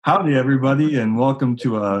Howdy, everybody, and welcome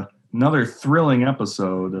to another thrilling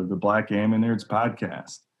episode of the Black Anime Nerds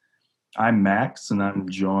podcast. I'm Max, and I'm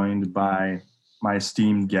joined by my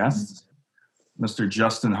esteemed guests, Mr.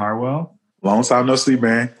 Justin Harwell, Long time no see,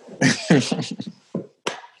 man. Mr.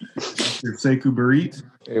 Sekou Barit,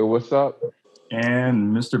 Hey, what's up?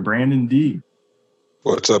 and Mr. Brandon D.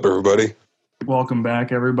 What's up, everybody? Welcome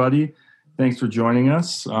back, everybody. Thanks for joining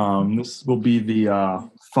us. This will be the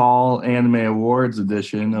Fall Anime Awards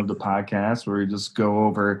edition of the podcast, where we just go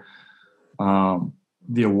over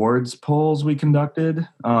the awards polls we conducted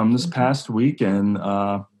this past week and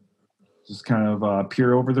just kind of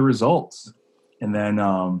peer over the results. And then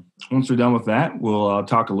once we're done with that, we'll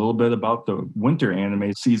talk a little bit about the winter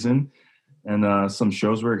anime season and some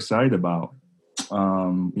shows we're excited about.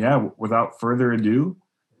 Without further ado,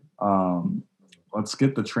 let's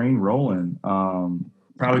get the train rolling.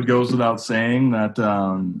 Probably goes without saying that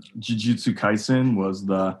Jujutsu Kaisen was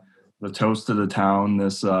the toast of the town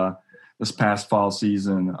this past fall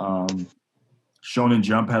season. Shonen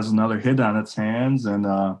Jump has another hit on its hands, and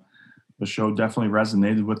the show definitely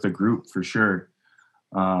resonated with the group for sure.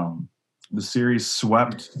 The series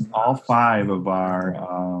swept all 5 of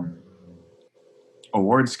our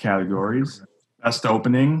awards categories. Best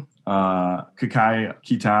opening, Kakai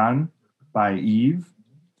Kitan by Eve.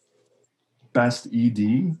 Best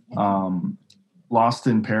ED, Lost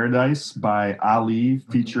in Paradise by Ali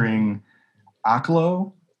featuring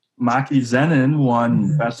Aklo. Maki Zenin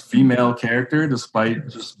won Best Female Character despite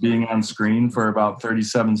just being on screen for about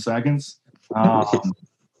 37 seconds.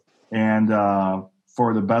 And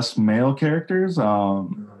for the Best Male Characters,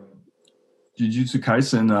 Jujutsu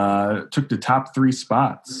Kaisen took the top 3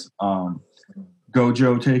 spots.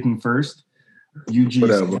 Gojo taking first, Yuji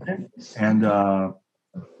second, and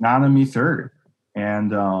Nanami third.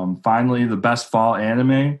 And finally, the Best Fall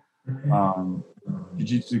Anime,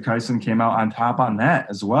 Jujutsu Kaisen came out on top on that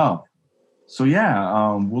as well. So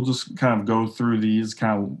we'll just kind of go through these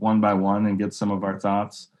kind of one by one and get some of our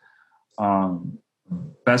thoughts.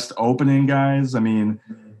 Best opening, guys. I mean,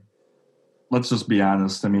 let's just be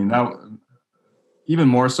honest. I mean, that even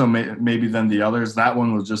more so maybe than the others, that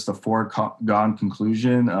one was just a foregone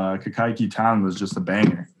conclusion. Kakai Kitan was just a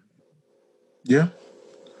banger. Yeah.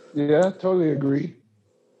 Yeah, totally agree.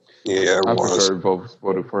 Yeah, I for sure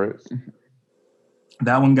voted for it.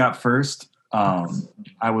 That one got first. I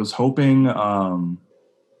was hoping, I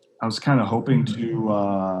was kind of hoping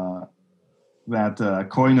to that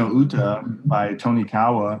Koi no Uta by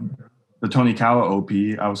Tonikawa, the Tonikawa OP.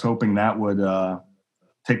 I was hoping that would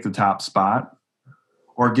take the top spot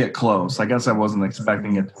or get close. I guess I wasn't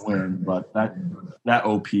expecting it to win, but that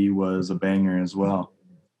OP was a banger as well.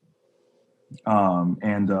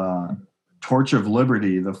 And Torch of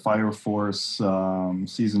Liberty, the Fire Force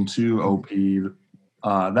Season 2 OP,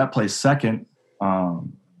 that placed second.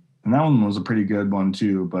 And that one was a pretty good one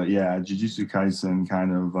too. But yeah, Jujutsu Kaisen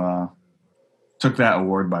kind of took that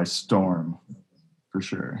award by storm for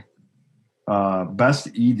sure. Best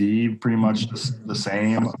ED, pretty much the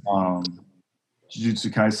same.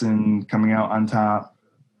 Jujutsu Kaisen coming out on top.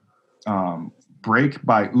 Break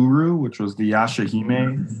by Uru, which was the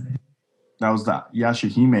Yashahime. That was the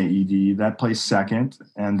Yashahime ED. That placed second.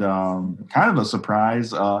 And kind of a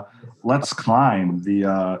surprise, Let's Climb,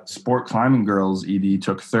 the Sport Climbing Girls ED,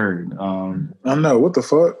 took third. I know. What the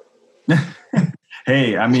fuck?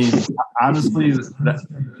 Hey, I mean, honestly,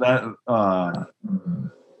 that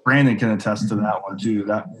Brandon can attest to that one, too.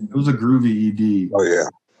 It was a groovy ED. Oh, yeah.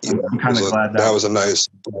 I'm kind of glad that was a nice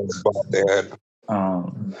spot they had.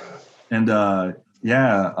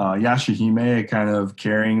 Yashahime kind of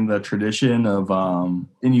carrying the tradition of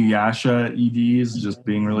Inuyasha EDs just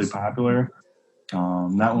being really popular.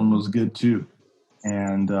 That one was good too.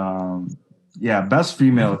 And best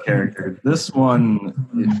female character. This one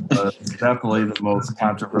is definitely the most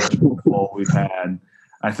controversial poll we've had,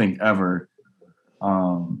 I think, ever.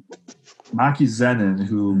 Maki Zenin,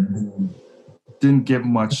 who didn't get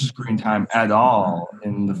much screen time at all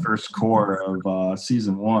in the first core of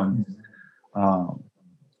season 1.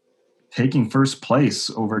 Taking first place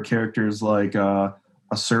over characters like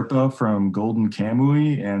Asurpa from Golden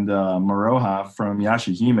Kamui and Maroha from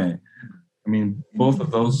Yashahime. I mean, both of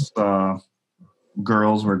those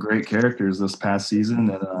girls were great characters this past season.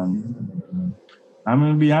 And I'm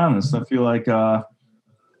going to be honest, I feel like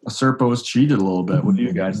Asurpa was cheated a little bit. What do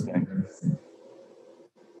you guys think?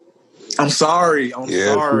 I'm sorry.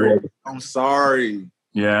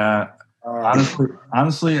 Yeah.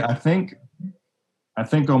 Honestly, I think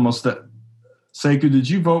almost that. Sekou, did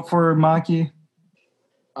you vote for Maki?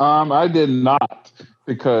 I did not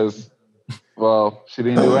because Well, she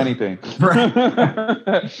didn't do anything.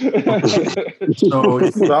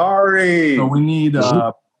 So Sorry. we need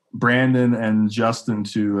Brandon and Justin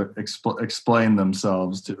to explain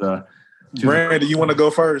themselves to the. Brandon, you want to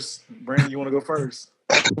go first?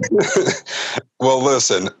 Well,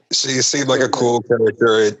 listen, she seemed like a cool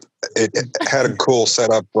character. It had a cool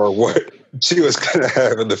setup for what she was going to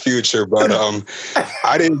have in the future, but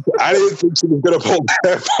I didn't think she was going to pull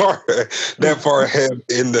that far ahead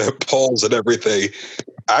in the polls and everything.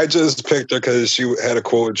 I just picked her because she had a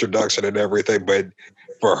cool introduction and everything, but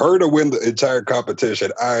for her to win the entire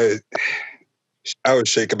competition, I was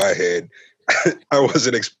shaking my head. I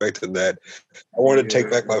wasn't expecting that. I wanted to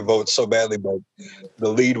take back my vote so badly, but the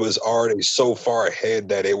lead was already so far ahead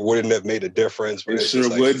that it wouldn't have made a difference. But It it's sure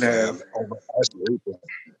just like, wouldn't man, have.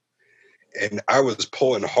 and I was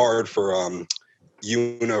pulling hard for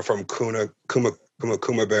Yuna from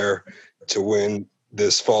Kuma Bear to win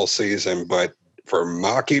this fall season, but for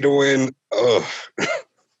Maki to win,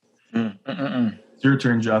 It's your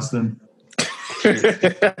turn, Justin.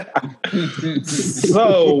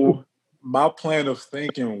 So my plan of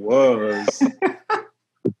thinking was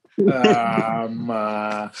I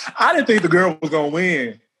didn't think the girl was gonna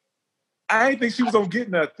win. I didn't think she was gonna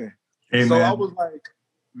get nothing. Hey, so man. I was like,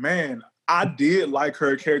 man, I did like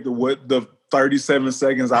her character with the 37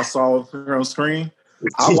 seconds I saw her on screen.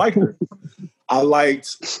 I liked her. I like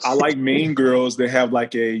mean girls that have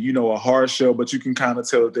like a hard shell, but you can kind of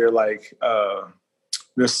tell that they're like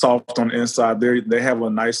they're soft on the inside. They have a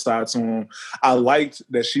nice side to them. I liked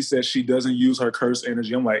that she said she doesn't use her curse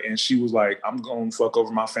energy. I'm like, and she was like, I'm gonna fuck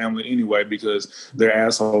over my family anyway because they're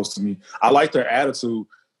assholes to me. I liked her attitude,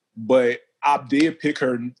 but I did pick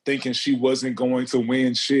her thinking she wasn't going to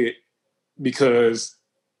win shit because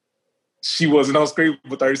she wasn't on screen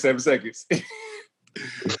for 37 seconds.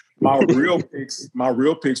 my real picks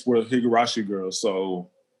were Higurashi girls. So,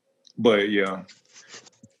 but yeah.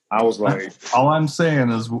 I was like, all I'm saying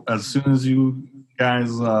is, as soon as you guys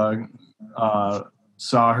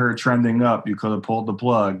saw her trending up, you could have pulled the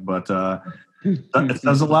plug. But it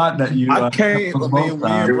says a lot that you. I can't. I mean, me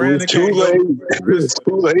and it Brandon was too can't late. go. It was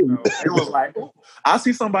too late. It was like, oh, I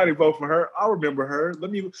see somebody vote for her. I remember her. They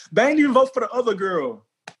didn't even vote for the other girl.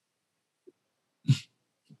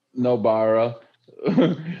 Nobara.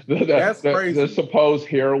 That's crazy. The supposed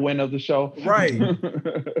heroine of the show. Right.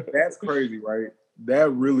 That's crazy, right?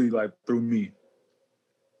 That really threw me.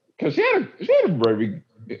 Because she had a very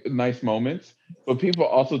nice moments, but people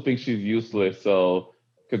also think she's useless. So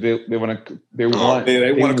because they want to compare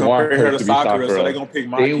her to Sakura, so they're gonna pick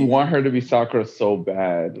Maki. They want her to be Sakura so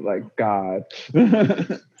bad. Like God.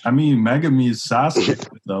 I mean, Megami's Sasuke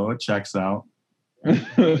though, it checks out.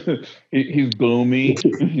 He's gloomy.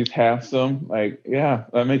 He's handsome. Like, yeah,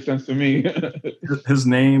 that makes sense to me. His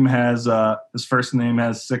name has his first name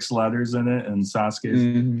has 6 letters in it, and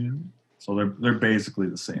Sasuke's. So they're basically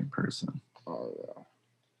the same person. Oh yeah.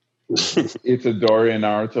 Itadori and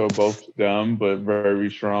Naruto are both dumb but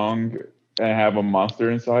very strong and have a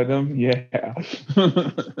monster inside them. Yeah.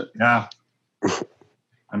 Yeah.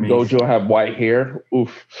 I mean, Gojo have white hair.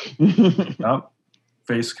 Oof. Yep.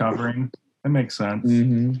 Face covering. That makes sense.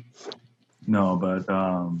 Mm-hmm. No, but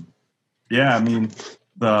yeah, I mean,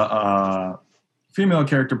 the female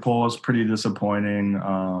character poll is pretty disappointing.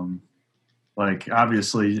 Like,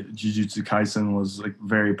 obviously, Jujutsu Kaisen was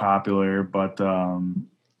very popular, but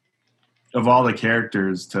of all the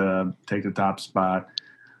characters to take the top spot,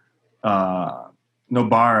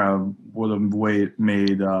 Nobara would have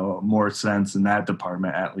made more sense in that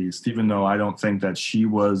department, at least, even though I don't think that she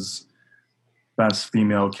was best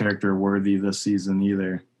female character worthy this season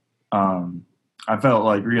either. I felt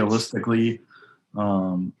like realistically,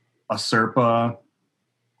 Aserpa,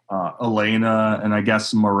 Elena, and I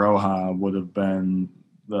guess Maroha would have been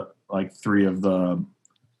the 3 of the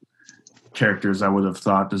characters I would have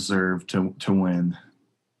thought deserved to win.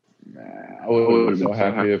 I would be so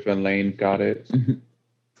happy if Elaine got it.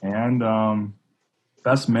 And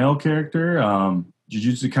best male character,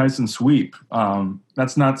 Jujutsu Kaisen Sweep.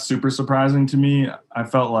 That's not super surprising to me. I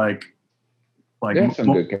felt like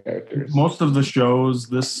some good characters. Most of the shows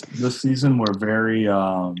this season were very.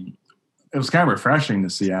 It was kind of refreshing to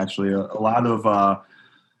see, actually. A lot of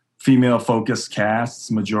female-focused casts,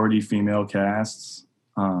 majority female casts,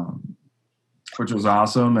 which was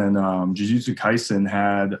awesome. And Jujutsu Kaisen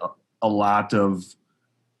had a lot of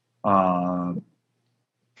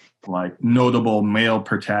notable male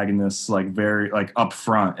protagonists, very up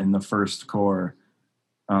front in the first core.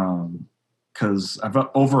 Because I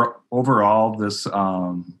felt overall this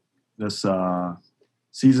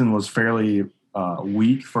season was fairly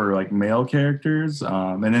weak for like male characters,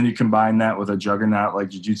 and then you combine that with a juggernaut like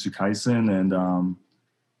Jujutsu Kaisen, and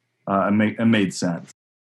it made sense.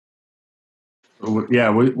 Yeah,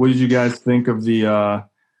 what did you guys think of the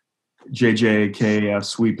JJK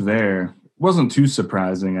sweep there? Wasn't too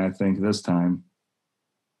surprising, I think, this time.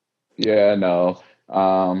 Yeah, no.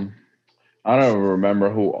 I don't remember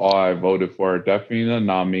who all I voted for. Definitely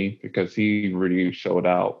Toonami because he really showed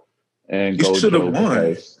out, and Gojo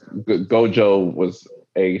because Gojo was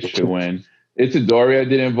a shoo-in. Itadori I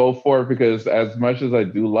didn't vote for because as much as I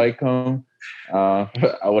do like him, I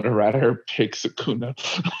would have rather picked Sukuna.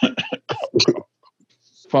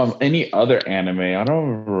 From any other anime, I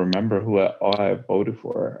don't remember who I voted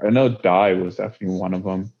for. I know Dai was definitely one of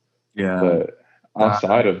them. Yeah, but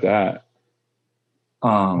outside of that, I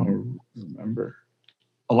don't remember.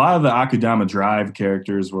 A lot of the Akudama Drive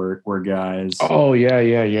characters were guys. Oh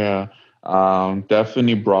yeah.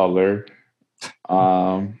 Definitely Brawler.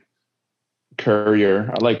 Courier.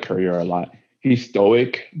 I like Courier a lot. He's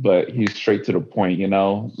stoic, but he's straight to the point.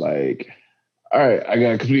 Like, all right, I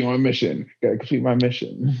gotta complete my mission.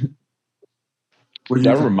 That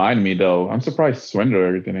reminded me though. I'm surprised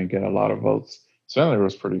Swindler didn't get a lot of votes. Swindler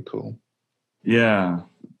was pretty cool. Yeah,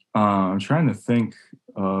 I'm trying to think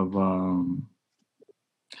of.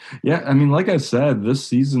 Yeah, I mean, like I said, that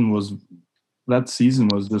season was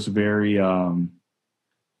just very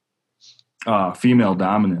female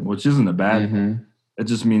dominant, which isn't a bad thing. It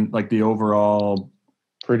just means like the overall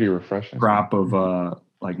pretty refreshing crop of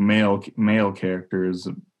like male characters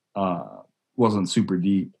wasn't super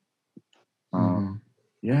deep.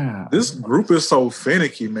 Yeah, this group is so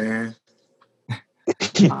finicky, man.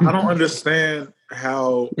 I don't understand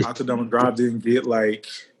how Akudama Drive didn't get like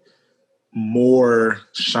more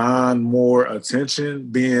shine, more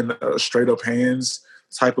attention, being a straight up hands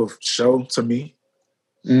type of show to me.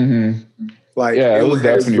 Like, yeah, it was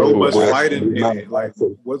definitely so much fighting in it. Like,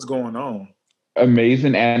 what's going on?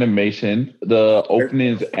 Amazing animation. The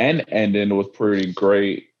openings and ending was pretty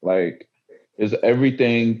great. Like, is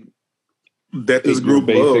everything that this group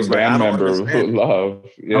basic loves. band member would love.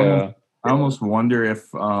 Yeah, I almost wonder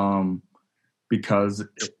if because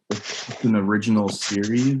it's an original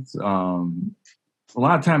series, a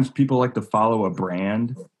lot of times people like to follow a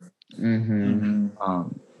brand.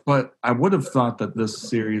 But I would have thought that this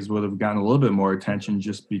series would have gotten a little bit more attention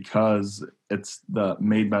just because it's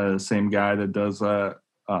made by the same guy that does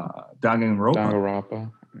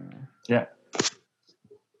Danganronpa. Yeah.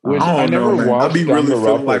 Which I never watched. I be really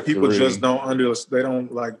feeling like people just they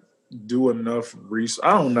don't like do enough research.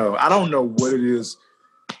 I don't know what it is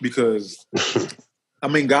because I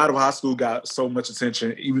mean, God of High School got so much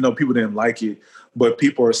attention, even though people didn't like it. But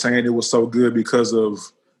people are saying it was so good because of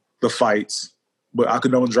the fights. But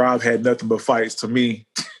Akudama Drive had nothing but fights to me.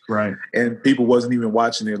 Right. And people wasn't even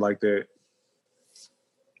watching it like that.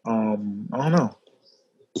 I don't know.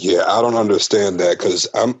 Yeah, I don't understand that because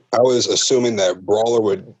I was assuming that Brawler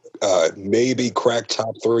would maybe crack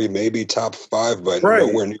top 3, maybe top 5, but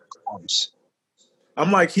nowhere near close. I'm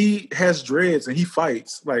like, he has dreads and he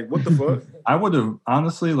fights. Like, what the fuck? I would have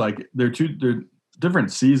honestly like they're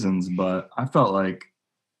different seasons, but I felt like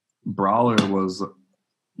Brawler was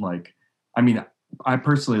like, I mean, I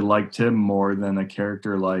personally liked him more than a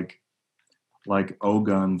character like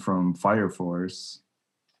Ogun from Fire Force.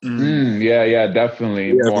 Yeah,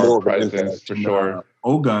 definitely more presence for sure.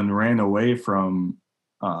 Ogun ran away with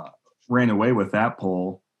that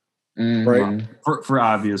poll, right? For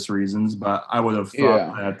obvious reasons, but I would have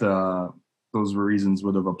thought that those reasons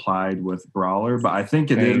would have applied with Brawler. But I think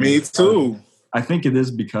it is. Me too. I think it is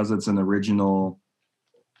because it's an original.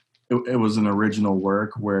 It was an original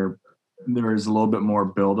work where there is a little bit more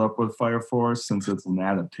buildup with Fire Force since it's an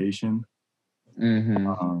adaptation.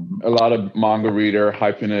 A lot of manga reader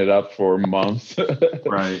hyping it up for months.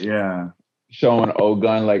 Right, yeah. Showing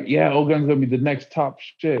Ogun like, yeah, Ogun's gonna be the next top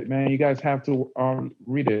shit, man. You guys have to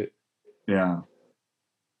read it. Yeah.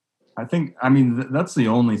 I mean, that's the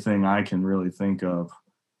only thing I can really think of.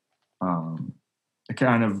 It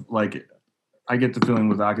kind of like, I get the feeling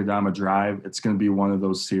with Akudama Drive, it's going to be one of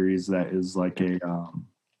those series that is like a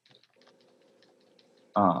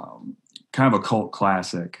kind of a cult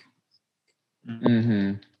classic.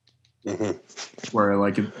 Where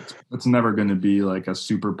like it's never going to be like a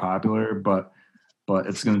super popular, but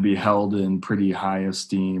it's going to be held in pretty high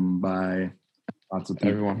esteem by lots of people.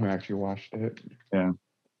 Everyone who actually watched it. Yeah.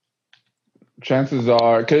 Chances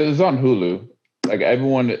are, because it's on Hulu, like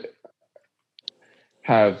everyone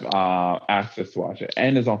have access to watch it,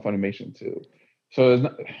 and it's on Funimation too. So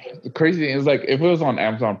the crazy thing is, like, if it was on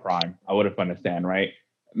Amazon Prime, I would have understand, right?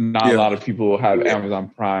 not a lot of people have Amazon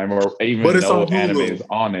Prime or even know anime is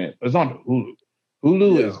on it. It's on Hulu.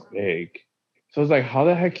 Hulu is big. So it's like, how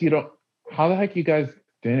the heck you guys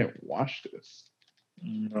didn't watch this?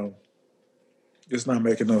 No. It's not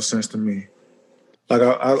making no sense to me. Like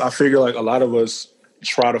I figure like a lot of us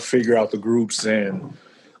try to figure out the groups and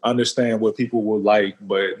understand what people would like,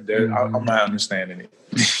 but I'm not understanding it.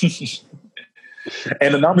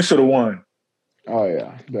 And Toonami should have won. Oh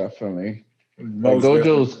yeah, definitely. Like,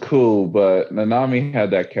 Gojo's cool, but Nanami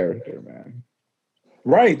had that character, man.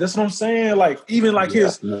 Right, that's what I'm saying. Like even like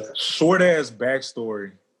his short ass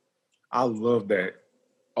backstory, I love that.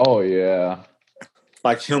 Oh yeah,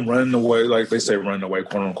 like him running away, like they say, running away,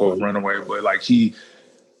 quote unquote, run away, but like he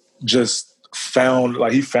just found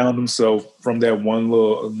himself from that one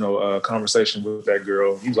little conversation with that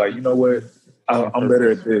girl. He was like, you know what, I'm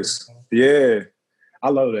better at this. Yeah, I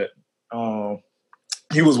love that.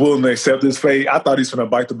 He was willing to accept his fate. I thought he's gonna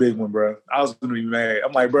bite the big one, bro. I was gonna be mad.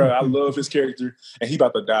 I'm like, bro, I love his character, and he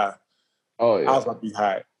about to die. Oh yeah, I was about to be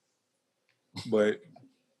hot, but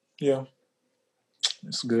yeah,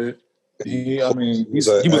 it's good. He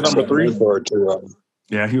was number 3.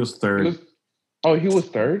 Yeah, he was third. He was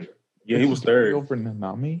third. Yeah, he was third over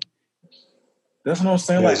Nanami. That's what I'm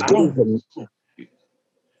saying. Like,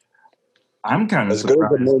 I'm kind of as good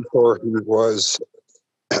as a mentor he was.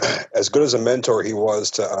 As good as a mentor he was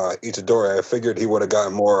to Itadori, I figured he would have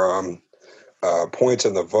gotten more points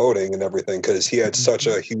in the voting and everything because he had such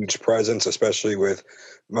a huge presence, especially with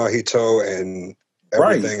Mahito and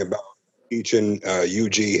everything about teaching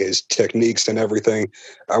Yuji his techniques and everything.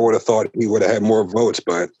 I would have thought he would have had more votes,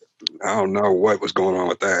 but I don't know what was going on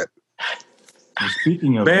with that.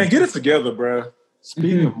 Speaking of get it together, bro.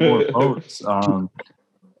 Speaking of more votes,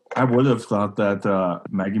 I would have thought that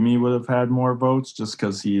Megumi would have had more votes just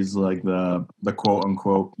because he's like the quote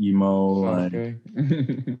unquote emo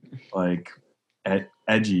like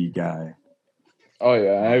edgy guy. Oh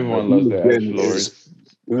yeah, everyone loves the edge lords.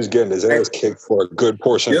 He was getting his ass kicked for a good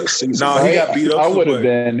portion of the season. No, he got beat up. I would have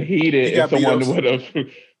been heated if someone would have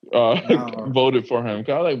voted for him.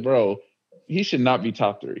 Cause I was like, bro, he should not be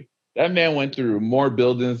top 3. That man went through more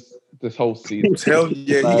buildings this whole season. He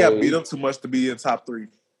got beat up too much to be in top 3.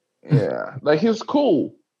 Yeah, like he was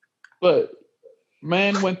cool, but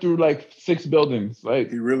man went through like 6 buildings.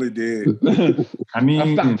 Like he really did. I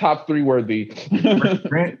mean, that's not top 3 worthy.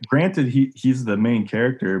 Granted, he's the main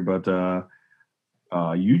character, but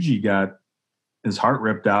Yuji got his heart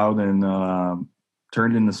ripped out and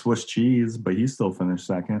turned into Swiss cheese, but he still finished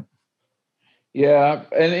second. Yeah,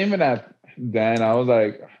 and even at then, I was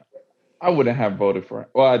like, I wouldn't have voted for him.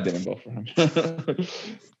 Well, I didn't vote for him.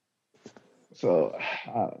 So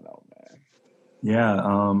I don't know, man. Yeah,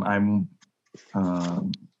 I'm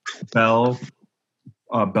Bell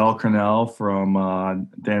Cornell from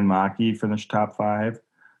Dan Maki finished top 5.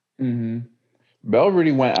 Mm-hmm. Bell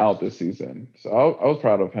really went out this season, so I was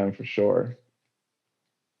proud of him for sure.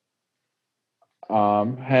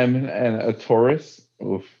 Him and a Taurus,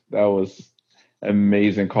 that was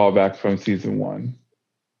amazing callback from season 1.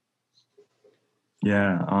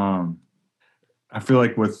 Yeah, I feel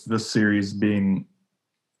like with this series being,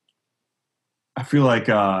 I feel like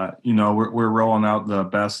we're rolling out the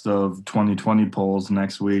best of 2020 polls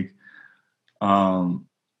next week.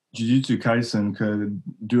 Jujutsu Kaisen could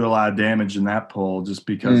do a lot of damage in that poll just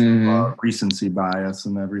because of recency bias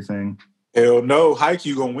and everything. Hell no,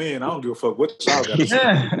 Haikyuu gonna win. I don't give a fuck what y'all got to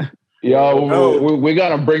say. Yo, we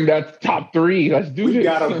gotta bring that top 3. Let's do this. We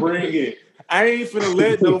gotta bring it. I ain't finna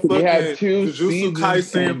let no fucking Jujutsu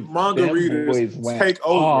Kaisen manga readers take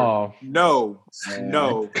over. No.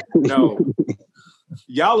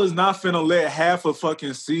 Y'all is not finna let half a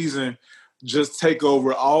fucking season just take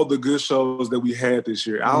over all the good shows that we had this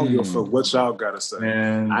year. I don't give a fuck what y'all gotta say.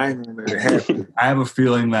 And I ain't gonna let it happen. I have a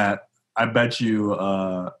feeling that I bet you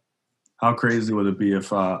how crazy would it be if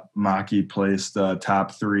Maki placed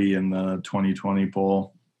top 3 in the 2020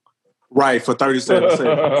 poll? Right, for 37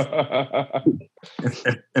 seconds.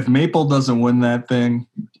 If Maple doesn't win that thing,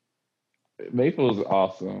 Maple is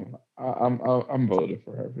awesome. I'm voting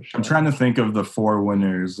for her for sure. I'm trying to think of the 4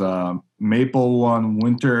 winners. Maple won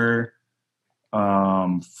Winter.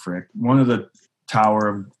 One of the Tower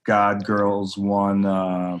of God girls won.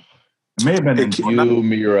 It may have been you,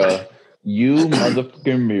 Mira. You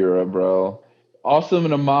motherfucking Mira, bro. Awesome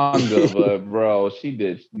in the manga, but bro, she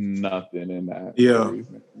did nothing in that. Yeah. Series.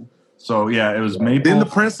 So yeah, it was Maple. Didn't the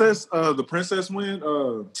princess win?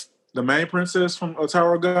 The main princess from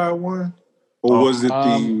Tower of God won, or was it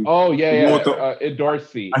the? Oh yeah.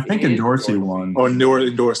 Dorsey. I think Dorsey won. Or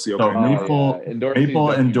Dorsey. Okay. So Maple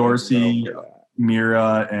and Dorsey,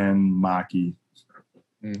 Mira and Maki.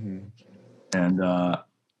 And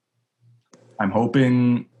I'm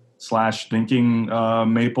hoping / thinking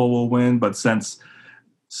Maple will win, but since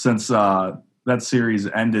that series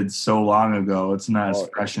ended so long ago, it's not as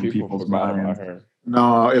fresh in people's minds.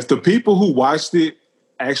 No, if the people who watched it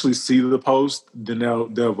actually see the post, then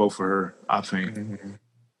they'll vote for her, I think.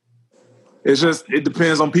 It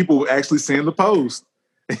depends on people actually seeing the post.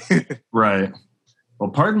 Right.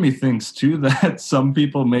 Well, part of me thinks too that some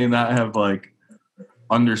people may not have like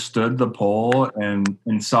understood the poll and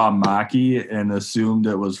saw Maki and assumed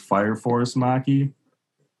it was Fire Force Maki.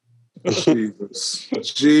 Jesus.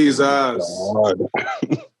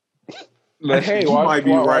 Like, hey, why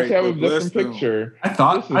have a different picture? I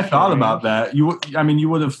thought about that. You would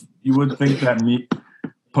think that me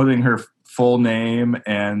putting her full name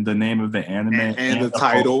and the name of the anime and the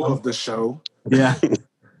title of the show. Yeah.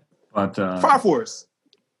 But Fire Force.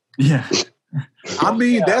 Yeah. I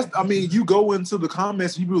mean, you go into the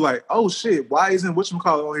comments, you be like, "Oh shit, why isn't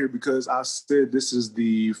whatchamacallit on here?" Because I said this is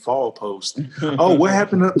the fall post. Oh, what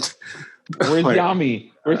happened to Where's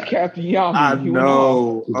Yami? Where's Captain Yami? I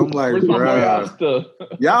know. I'm like, where's my boy Asta?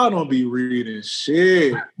 Y'all don't be reading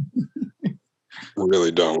shit.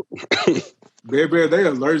 Really don't. Baby, they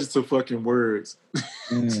allergic to fucking words.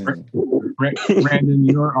 Brandon,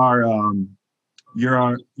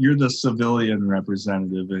 you're the civilian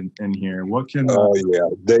representative in here. What can? Oh yeah,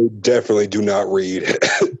 they definitely do not read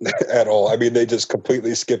at all. I mean, they just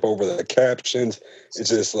completely skip over the captions. It's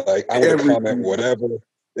just like I want to comment whatever.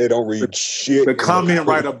 They don't read shit. The comment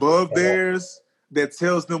right above theirs that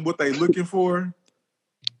tells them what they're looking for.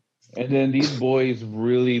 And then these boys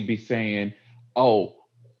really be saying, "Oh,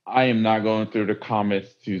 I am not going through the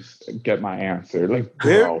comments to get my answer." Like,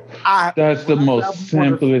 bro, that's the most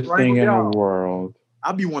simplest thing in the world.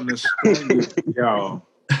 I be wanting to strangle y'all.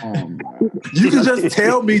 You can just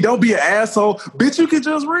tell me, don't be an asshole. Bitch, you can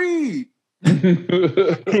just read.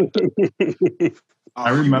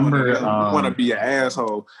 I remember you want to be an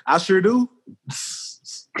asshole. I sure do.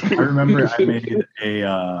 I remember I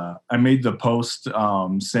made the post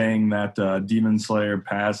saying that Demon Slayer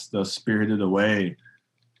passed Spirited Away.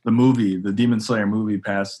 The Demon Slayer movie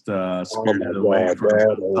passed Spirited Away for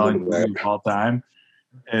selling movie of all time.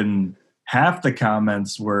 And half the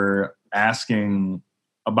comments were asking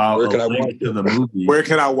about a link to the movie. Where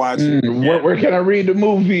can I watch it? Where can I read the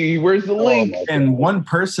movie? Where's the link? And one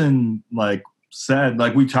person said,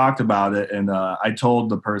 we talked about it, and I told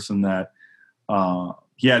the person that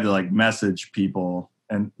he had to message people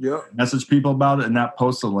about it and not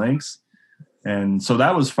post the links. And so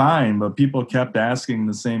that was fine, but people kept asking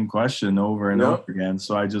the same question over and over again.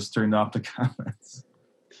 So I just turned off the comments.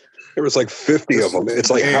 There was 50 of them.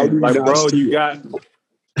 It's like, how do you bro, you got...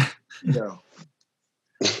 Yeah.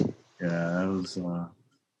 Yeah, that was...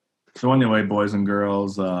 So anyway, boys and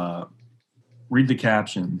girls, read the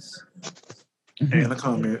captions. And the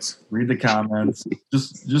comments. Read the comments.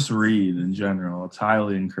 Just read in general. It's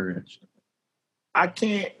highly encouraged. I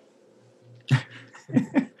can't.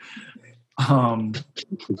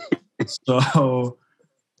 So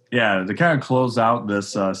yeah, to kind of close out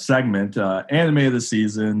this segment, anime of the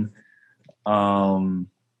season. We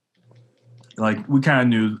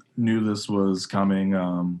kind of knew this was coming.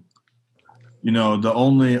 The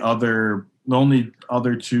only other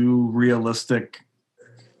two realistic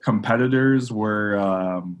competitors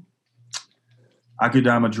were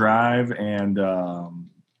Akudama Drive and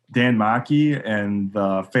Dan Maki, and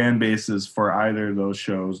the fan bases for either of those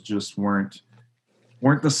shows just weren't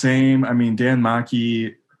the same. I mean, Dan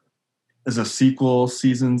Maki is a sequel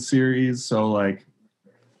season series, so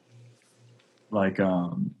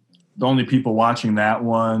the only people watching that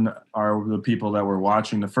one are the people that were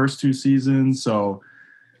watching the first two seasons. So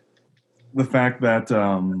the fact that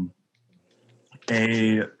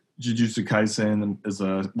Jujutsu Kaisen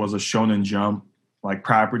was a Shonen Jump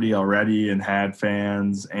property already and had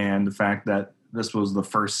fans, and the fact that this was the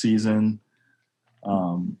first season,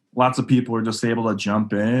 lots of people were just able to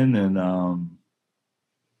jump in, and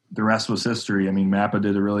the rest was history. I mean, Mappa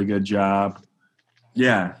did a really good job.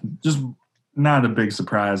 Yeah, just not a big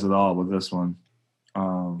surprise at all with this one.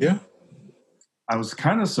 Yeah. I was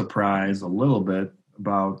kind of surprised a little bit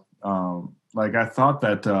about, I thought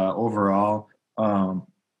that overall,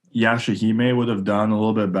 Yashahime would have done a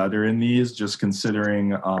little bit better in these, just considering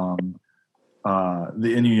the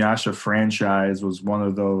Inuyasha franchise was one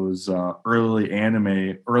of those early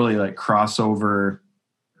crossover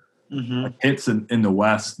hits in the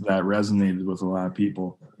West that resonated with a lot of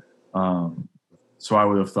people. So I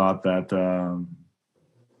would have thought that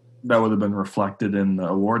that would have been reflected in the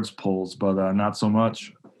awards polls, but not so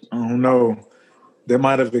much. I don't know. that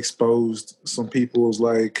might have exposed some people's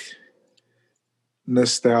like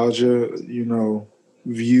nostalgia,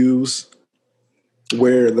 views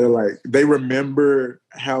where they're like they remember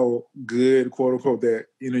how good, quote unquote, that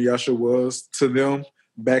Inuyasha was to them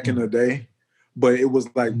back in the day, but it was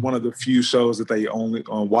like one of the few shows that they only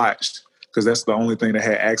watched because that's the only thing they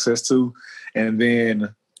had access to. And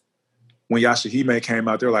then when Yashahime came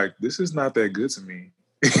out, they're like, "This is not that good to me."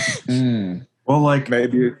 Well, like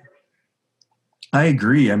maybe I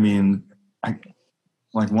agree. I mean,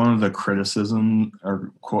 like one of the criticism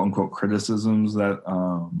or quote unquote criticisms that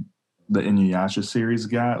the Inuyasha series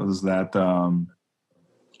got was that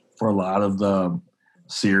for a lot of the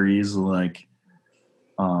series, like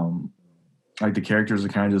the characters are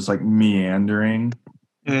kind of just like meandering.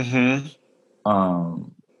 Mm-hmm.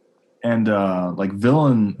 And like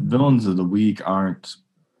villains of the week aren't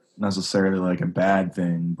necessarily like a bad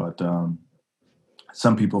thing, but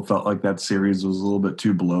some people felt like that series was a little bit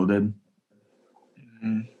too bloated.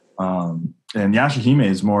 Mm-hmm. And Yashahime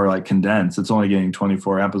is more like condensed. It's only getting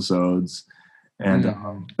 24 episodes. And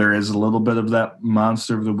there is a little bit of that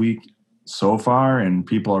monster of the week so far, and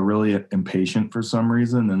people are really impatient for some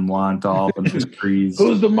reason and want all the mysteries.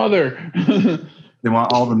 Who's the mother? They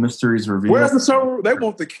want all the mysteries revealed. Where's the show? They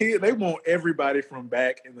want the kid. They want everybody from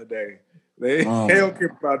back in the day. They don't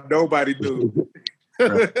care about nobody new.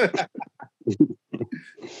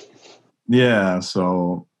 Yeah,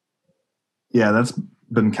 so that's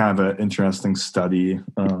been kind of an interesting study.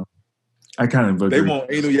 I kind of agree. They want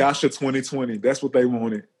Inuyasha 2020. That's what they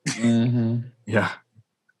wanted. Mm-hmm. Yeah,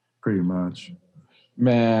 pretty much.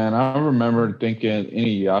 Man, I remember thinking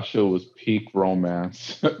Inuyasha was peak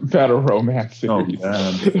romance, battle romance series.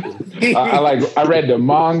 I read the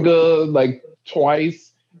manga like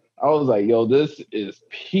twice. I was like, yo, this is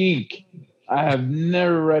peak. I have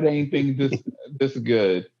never read anything this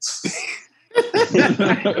good.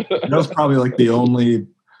 That was probably like the only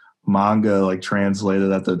manga like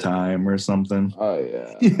translated at the time or something. Oh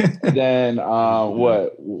yeah. Then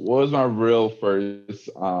what was my real first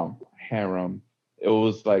harem? It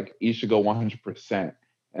was like Ichigo 100%.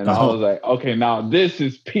 And I was like, okay, now this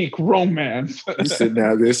is peak romance. You said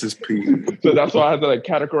now this is peak. So that's why I had to like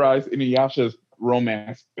categorize Inuyasha's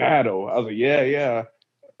romance battle. I was like, yeah.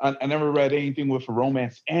 I never read anything with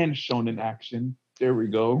romance and shonen action. There we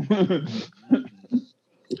go.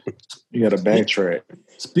 You got to backtrack.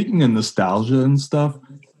 Speaking of nostalgia and stuff,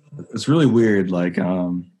 it's really weird. Like, I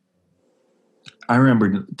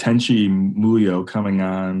remember Tenchi Muyo coming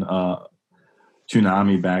on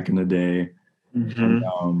Toonami back in the day. Mm-hmm. And,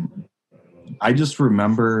 I just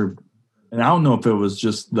remember, and I don't know if it was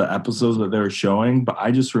just the episodes that they were showing, but I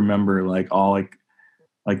just remember like all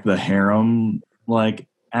like the harem like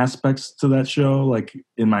aspects to that show like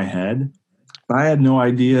in my head. But I had no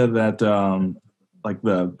idea that like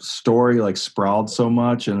the story like sprawled so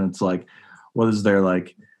much, and it's like, what is there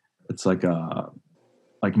like? It's like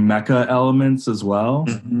mecha elements as well,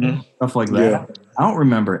 stuff like that. Yeah. I don't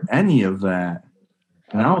remember any of that.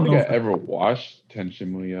 And I don't think I ever watched Tenchi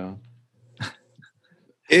Muyo.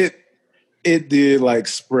 It did like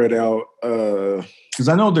spread out because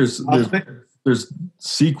I know there's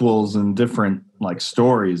sequels and different like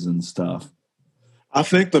stories and stuff. I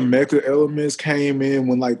think the mecha elements came in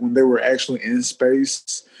when they were actually in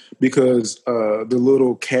space, because the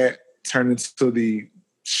little cat turned into the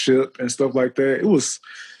ship and stuff like that. It was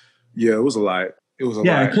a lot. It was a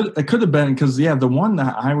lot. It could have been because the one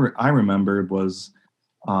that I remembered was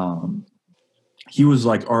he was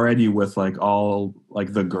like already with like all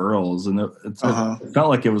like the girls, and it felt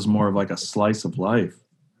like it was more of like a slice of life.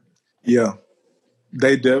 Yeah.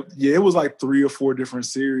 It was like 3 or 4 different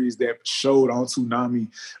series that showed on Toonami.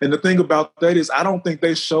 And the thing about that is I don't think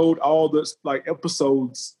they showed all the like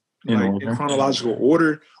episodes in chronological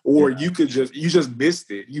order, or you just missed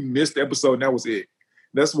it. You missed the episode and that was it.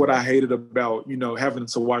 That's what I hated about, having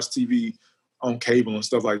to watch TV on cable and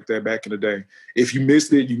stuff like that back in the day. If you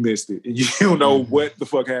missed it, you missed it. And you don't know what the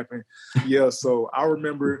fuck happened. Yeah, so I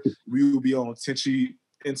remember we would be on Tenchi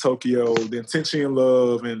in Tokyo, then Tenchi in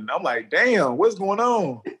Love, and I'm like, damn, what's going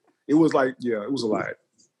on? It was like, it was a lot.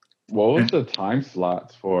 What was the time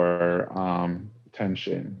slots for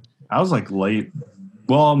Tenchi? I was like late.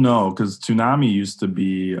 Well, no, because Toonami used to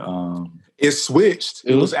be... it switched.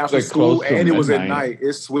 It was after school and it was at night.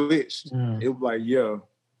 It switched. Yeah. It was like,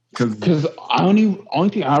 Because only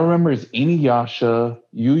thing I remember is Inuyasha,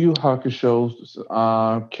 Yu Yu Hakusho,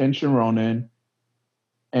 Kenshin Ronin,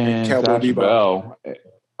 and Cowboy Bebop.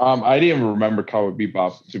 I didn't remember Cowboy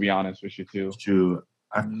Bebop, to be honest with you, too. True.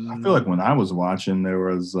 I feel like when I was watching, there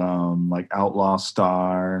was like Outlaw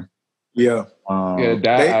Star. Yeah.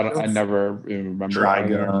 I never remember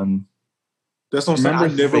Trigun. That's what I'm saying. I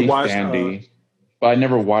never watched Dandy, but I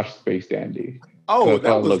never watched Space Dandy. Oh,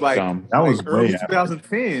 that was like dumb. That was early way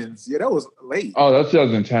 2010s. Yeah, that was late. Oh, that's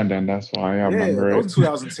 2010. Then that's why I remember it. Those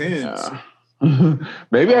 2010s.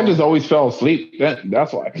 Maybe I just always fell asleep.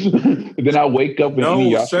 That's why. Then I wake up and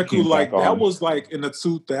Sekou, like that was like in the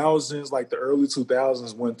 2000s, like the early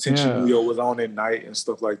 2000s when Tenchi Muyo was on at night and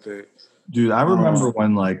stuff like that. Dude, I remember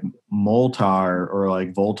when like Moltar or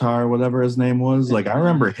like Voltar, whatever his name was. Like I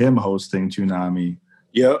remember him hosting Toonami.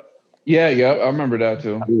 Yep. Yeah, I remember that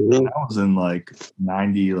too. That was in like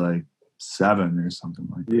 97 or something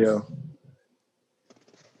like that. Yeah.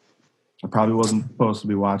 I probably wasn't supposed to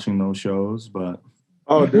be watching those shows, but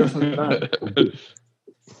definitely not.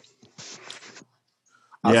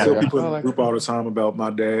 I tell people in the group all the time about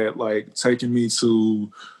my dad like taking me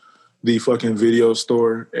to the fucking video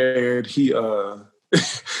store, and he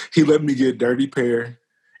he let me get Dirty Pair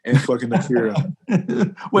and fucking Akira.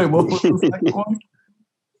 Wait, what was the second one?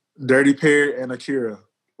 Dirty Pair and Akira.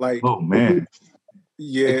 Like, oh man.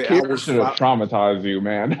 Yeah, I was traumatized you,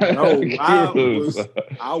 man. No,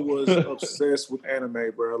 I was obsessed with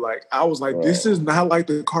anime, bro. Like, I was like, this is not like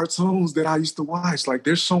the cartoons that I used to watch. Like,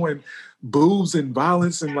 they're showing boobs and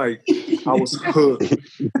violence, and like, I was hooked.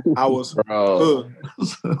 Hooked.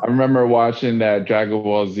 I remember watching that Dragon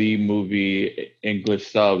Ball Z movie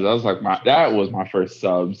English subs. That was my first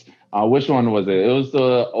subs. Which one was it? It was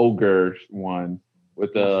the ogre one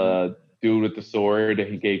with the dude with the sword,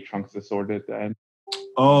 and he gave Trunks the sword at the end.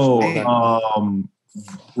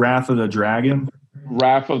 Wrath of the Dragon.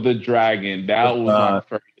 Wrath of the Dragon. That was my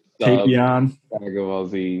first Tapion. Dragon Ball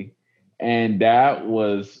Z. And that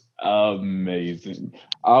was amazing.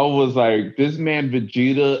 I was like, this man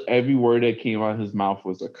Vegeta, every word that came out of his mouth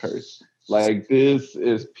was a curse. Like, this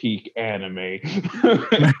is peak anime.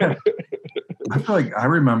 I feel like I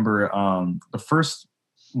remember the first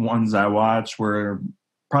ones I watched were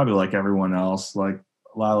probably like everyone else, like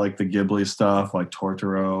a lot of like the Ghibli stuff, like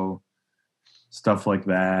Totoro, stuff like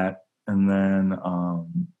that. And then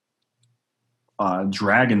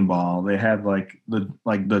Dragon Ball. They had like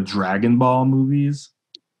the Dragon Ball movies.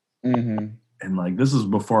 Mm-hmm. And like this is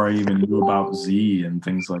before I even knew about Z and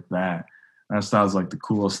things like that. And I just thought it was like the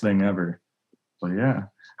coolest thing ever. But yeah.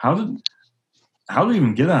 How did we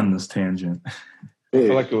even get on this tangent? I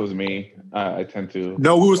feel like it was me. I tend to.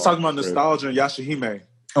 No, we was talking about nostalgia and Yashahime.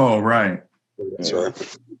 Oh, right. That's right.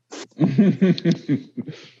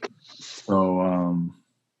 So,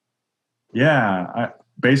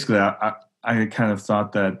 I kind of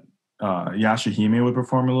thought that Yashahime would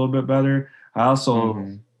perform a little bit better. I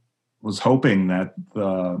also was hoping that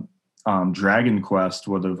the Dragon Quest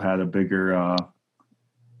would have had a bigger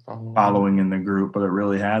following in the group, but it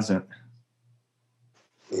really hasn't.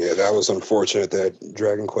 Yeah, that was unfortunate that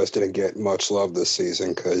Dragon Quest didn't get much love this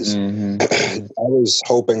season because I was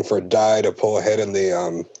hoping for Dai to pull ahead in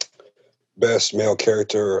the Best Male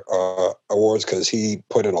Character awards because he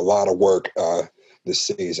put in a lot of work this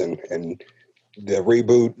season. And the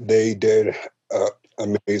reboot, they did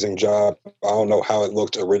an amazing job. I don't know how it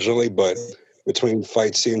looked originally, but between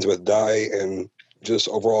fight scenes with Dai and just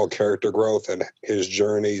overall character growth and his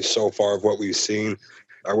journey so far of what we've seen,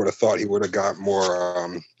 I would have thought he would have got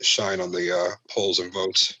more shine on the polls and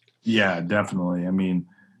votes. Yeah, definitely. I mean,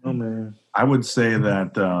 I would say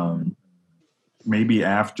that maybe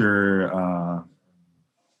after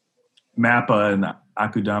Mappa and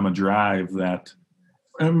Akudama Drive, that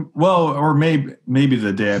or maybe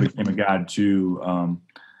the day I became a god too.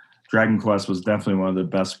 Dragon Quest was definitely one of the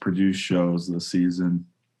best produced shows this season.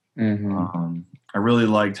 I really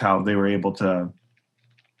liked how they were able to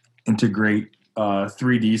integrate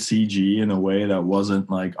 3D CG in a way that wasn't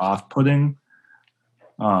like off-putting.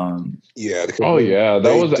 That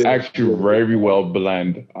was actually very well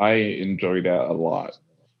blend. I enjoyed that a lot.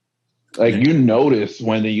 Like you notice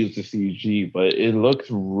when they use the CG, but it looks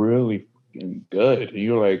really good. And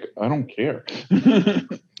you're like, I don't care.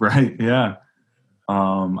 Right? Yeah.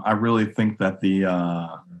 I really think that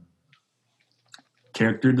the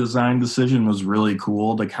character design decision was really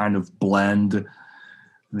cool to kind of blend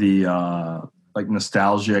the like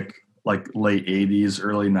nostalgic, like late 80s,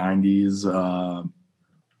 early 90s,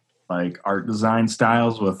 like art design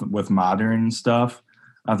styles with modern stuff.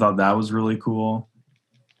 I thought that was really cool.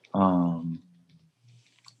 The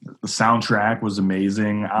soundtrack was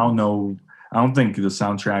amazing. I don't think the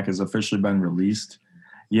soundtrack has officially been released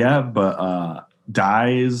yet, but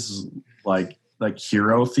Dai's like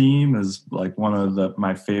hero theme is like one of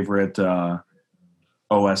my favorite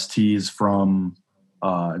OSTs from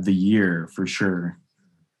the year for sure.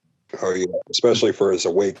 Oh yeah, especially for his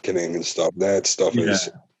awakening and stuff. That stuff is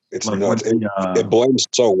it's like nuts. It blends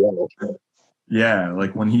so well. Yeah,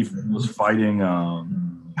 like when he was fighting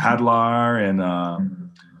Hadlar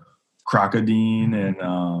and Crocodine and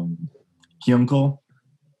Hyunkle.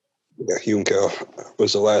 Yeah, Hyunkle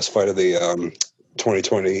was the last fight of the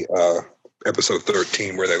 2020 episode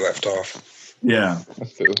 13 where they left off. Yeah. I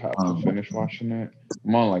still have to finish watching it.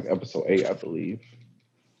 I'm on like episode 8, I believe.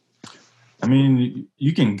 I mean,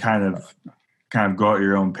 you can kind of go at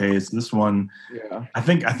your own pace. This one, I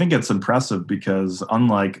think it's impressive because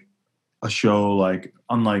unlike a show like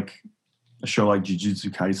Jujutsu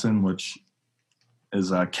Kaisen, which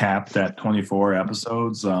is capped at 24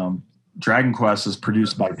 episodes, Dragon Quest is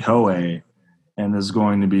produced by Toei and is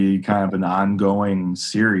going to be kind of an ongoing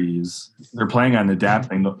series. They're planning on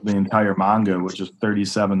adapting the entire manga, which is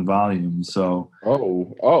 37 volumes. So,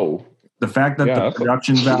 the fact that the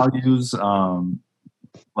production values,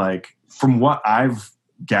 like from what I've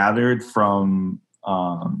gathered from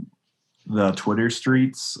the Twitter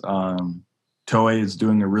streets, Toei is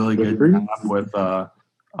doing a really good job with the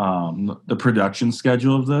production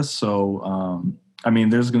schedule of this. So, I mean,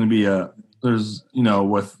 there's going to be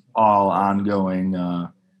with all ongoing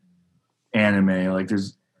anime, like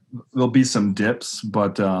there'll be some dips,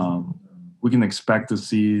 but we can expect to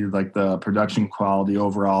see like the production quality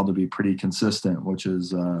overall to be pretty consistent, which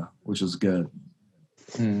is good.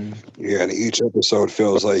 Yeah, and each episode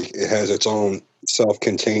feels like it has its own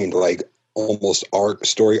self-contained, like almost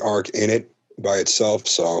story arc in it by itself.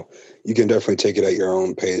 So you can definitely take it at your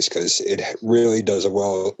own pace because it really does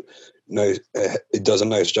it does a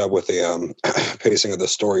nice job with the pacing of the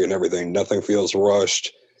story and everything. Nothing feels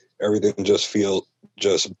rushed. Everything just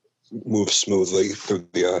moves smoothly through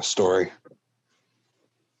the story.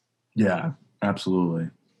 Yeah, absolutely.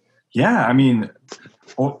 Yeah, I mean,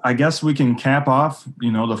 I guess we can cap off,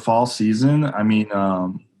 the fall season. I mean,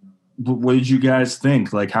 what did you guys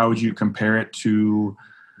think? Like, how would you compare it to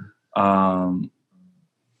the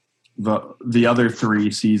other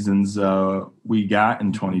 3 seasons we got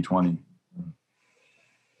in 2020?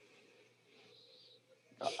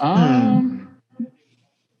 I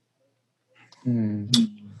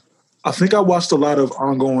think I watched a lot of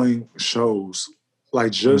ongoing shows,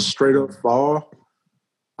 like just straight up fall.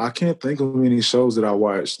 I can't think of any shows that I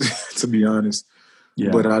watched, to be honest. Yeah.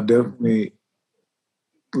 But I definitely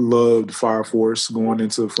loved Fire Force going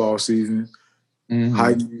into fall season.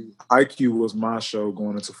 Haikyuu was my show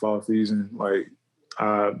going into fall season. Like,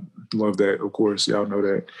 I love that, of course. Y'all know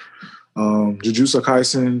that. Jujutsu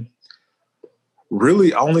Kaisen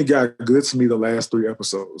really only got good to me the last 3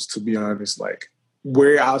 episodes, to be honest. Like,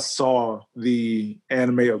 where I saw the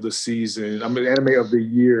anime of the season, anime of the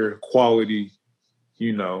year quality,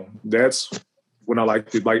 that's when I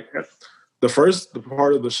liked it. Like, the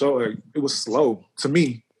part of the show, like, it was slow to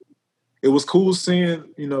me. It was cool seeing,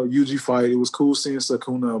 Yuji fight. It was cool seeing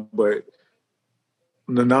Sukuna, but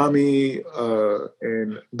Toonami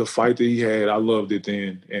and the fight that he had, I loved it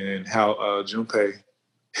then. And how Junpei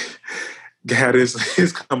got his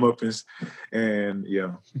comeuppance. And,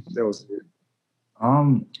 yeah, that was it.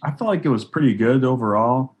 I felt like it was pretty good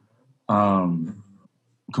overall. I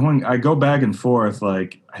go back and forth.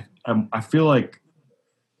 Like, I feel like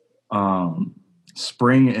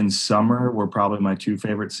spring and summer were probably my 2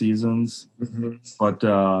 favorite seasons, but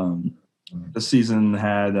this season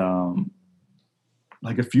had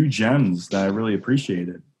like a few gems that I really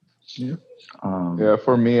appreciated. Yeah,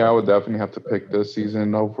 for me, I would definitely have to pick this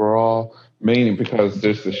season overall, mainly because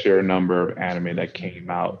there's the sheer number of anime that came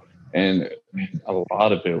out, and a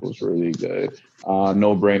lot of it was really good.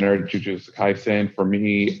 No brainer, Jujutsu Kaisen. For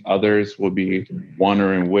me, others would be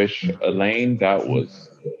Wonder and Wish Elaine. That was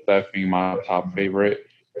definitely my top favorite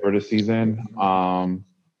for the season.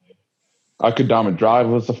 Akudama Drive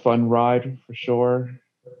was a fun ride for sure.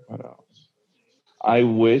 What else? I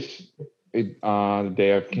wish The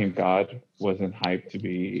Day of King God wasn't hyped to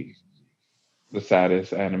be the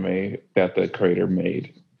saddest anime that the creator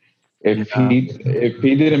made. If he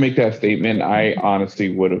didn't make that statement, I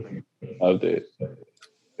honestly would have loved it.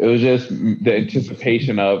 It was just the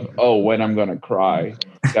anticipation of, when I'm gonna cry.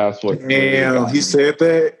 That's what. Damn, he said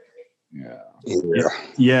that.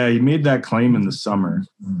 Yeah, he made that claim in the summer,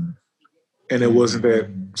 and it wasn't that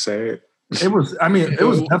sad. It was. I mean, it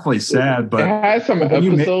was definitely sad, but it had some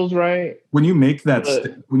episodes, right? When you make that,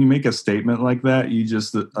 when you make a statement like that, you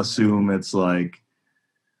just assume it's like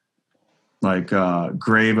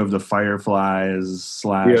Grave of the Fireflies /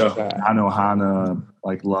 Anohana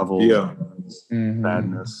level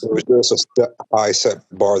sadness. It was just a high set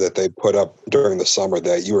bar that they put up during the summer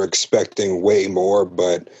that you were expecting way more,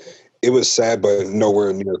 but it was sad, but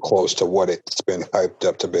nowhere near close to what it's been hyped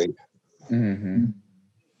up to be. Mm-hmm.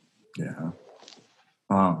 Yeah.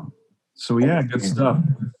 So yeah, good stuff.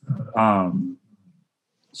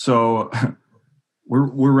 So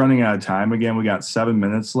we're running out of time again. We got 7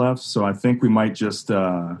 minutes left, so I think we might just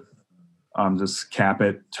cap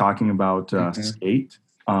it talking about Skate,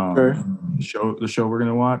 the show we're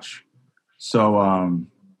gonna watch. So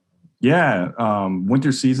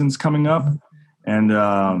winter season's coming up, and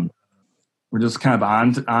we're just kind of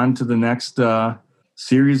on to the next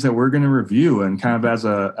series that we're gonna review. And kind of as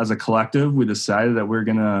a collective, we decided that we're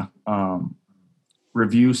gonna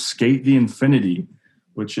review Skate the Infinity,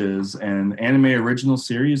 which is an anime original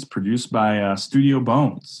series produced by Studio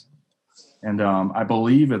Bones. And I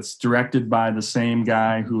believe it's directed by the same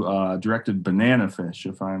guy who directed Banana Fish,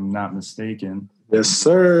 if I'm not mistaken. Yes,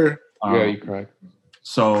 sir. Yeah, you're correct.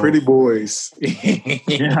 So Pretty Boys.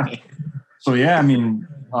 Yeah. So yeah, I mean,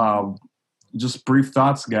 just brief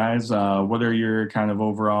thoughts, guys. What are your kind of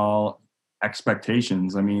overall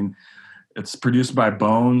expectations? I mean, it's produced by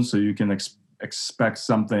Bones, so you can expect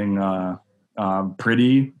something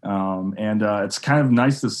pretty, and it's kind of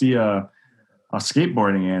nice to see a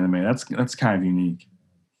skateboarding anime. That's kind of unique.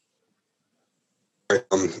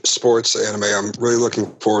 Sports anime. I'm really looking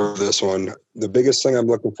forward to this one. The biggest thing I'm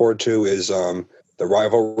looking forward to is the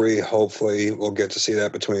rivalry. Hopefully, we'll get to see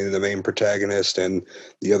that between the main protagonist and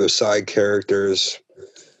the other side characters.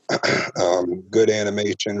 Good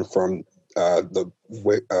animation from the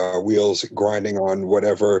wheels grinding on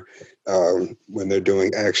whatever when they're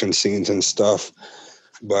doing action scenes and stuff.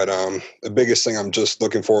 But the biggest thing I'm just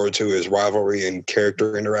looking forward to is rivalry and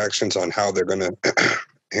character interactions on how they're going to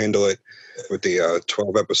handle it with the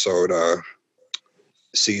 12-episode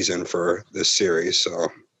season for this series. So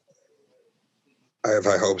I have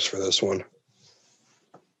high hopes for this one.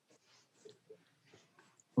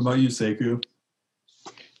 What about you, Sekou?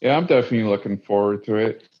 Yeah, I'm definitely looking forward to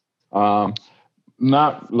it.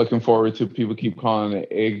 Not looking forward to people keep calling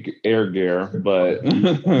it air gear, but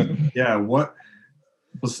yeah, what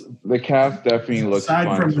the cast definitely looks aside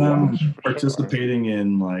fun from to them watch, participating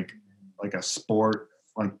in like a sport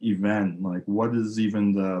like event, like what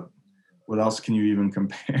else can you even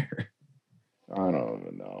compare? I don't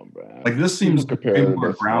even know, man. Like this seems way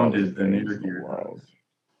more grounded than air gear.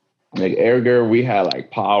 Like air gear, we had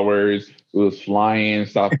like powers. It was flying,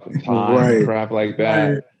 stopping time, and crap like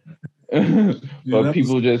that. But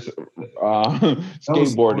people just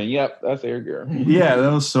skateboarding. Yep, that's air gear. Yeah,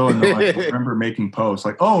 that was so annoying. I remember making posts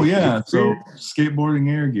like, "Oh yeah, so skateboarding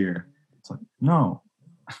air gear." It's like, no.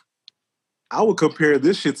 I would compare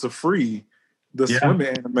this shit to Free, the swimming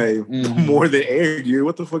anime, more than air gear.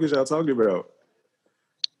 What the fuck is y'all talking about?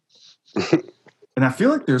 And I feel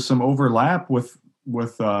like there's some overlap with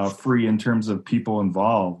Free in terms of people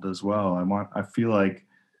involved as well. I feel like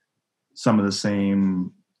some of the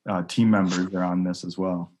same team members are on this as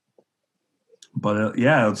well. But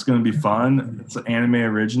it's going to be fun. It's an anime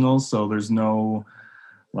original, so there's no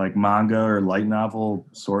like manga or light novel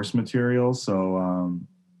source material. So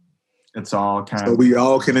it's all kind of. So we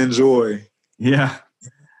all can enjoy. Yeah,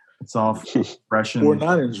 it's all fresh and. Or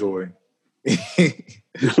not enjoy.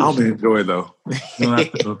 I'm gonna enjoy though. You don't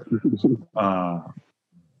have to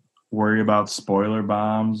worry about spoiler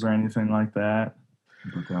bombs or anything like that.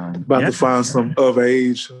 But, about to find some of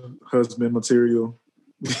age husband material.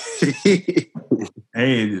 Hey,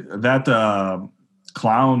 that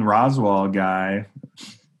clown Roswell guy,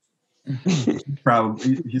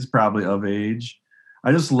 he's probably of age.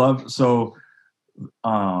 I just love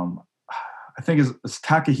I think it's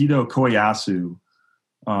Takahito Koyasu,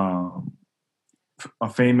 a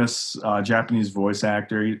famous Japanese voice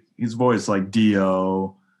actor. He's voiced like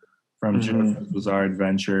Dio from JoJo's Bizarre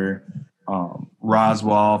Adventure,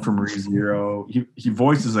 Roswell from ReZero. He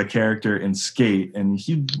voices a character in Skate, and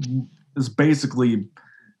he is basically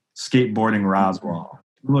skateboarding Roswell.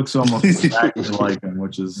 He looks almost exactly like him,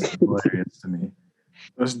 which is hilarious to me.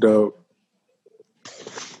 That's dope.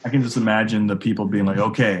 I can just imagine the people being like,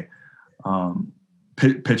 okay,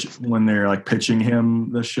 pitch when they're like pitching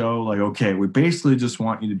him the show, like, okay, we basically just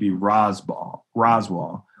want you to be Roswell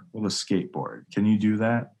with a skateboard. Can you do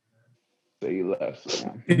that? Say less.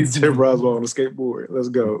 He said Roswell on a skateboard. Let's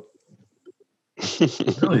go.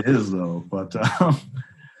 It really is though, but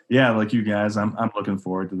yeah, like you guys, I'm looking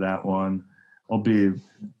forward to that one. It'll be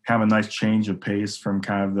kind of a nice change of pace from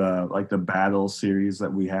kind of the battle series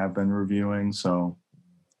that we have been reviewing. So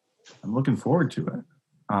I'm looking forward to it.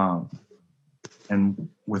 And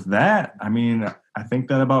with that, I mean, I think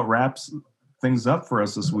that about wraps things up for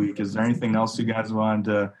us this week. Is there anything else you guys wanted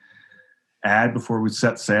to add before we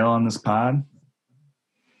set sail on this pod?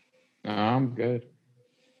 I'm good.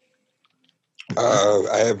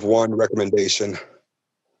 I have one recommendation.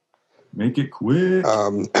 Make it quick.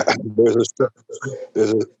 There's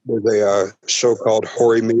a show called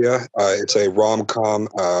Horimiya. It's a rom-com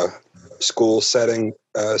school setting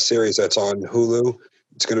series that's on Hulu.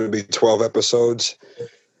 It's going to be 12 episodes,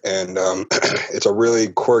 and it's a really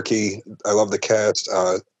quirky. I love the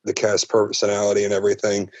cast personality and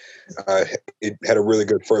everything. It had a really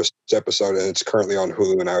good first episode, and it's currently on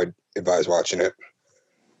Hulu, and I would advise watching it.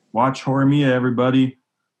 Watch Horimiya, everybody.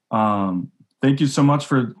 Thank you so much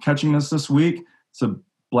for catching us this week. It's a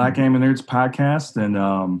Black Anime Nerds podcast, and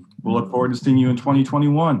we'll look forward to seeing you in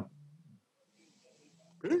 2021.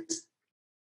 Peace.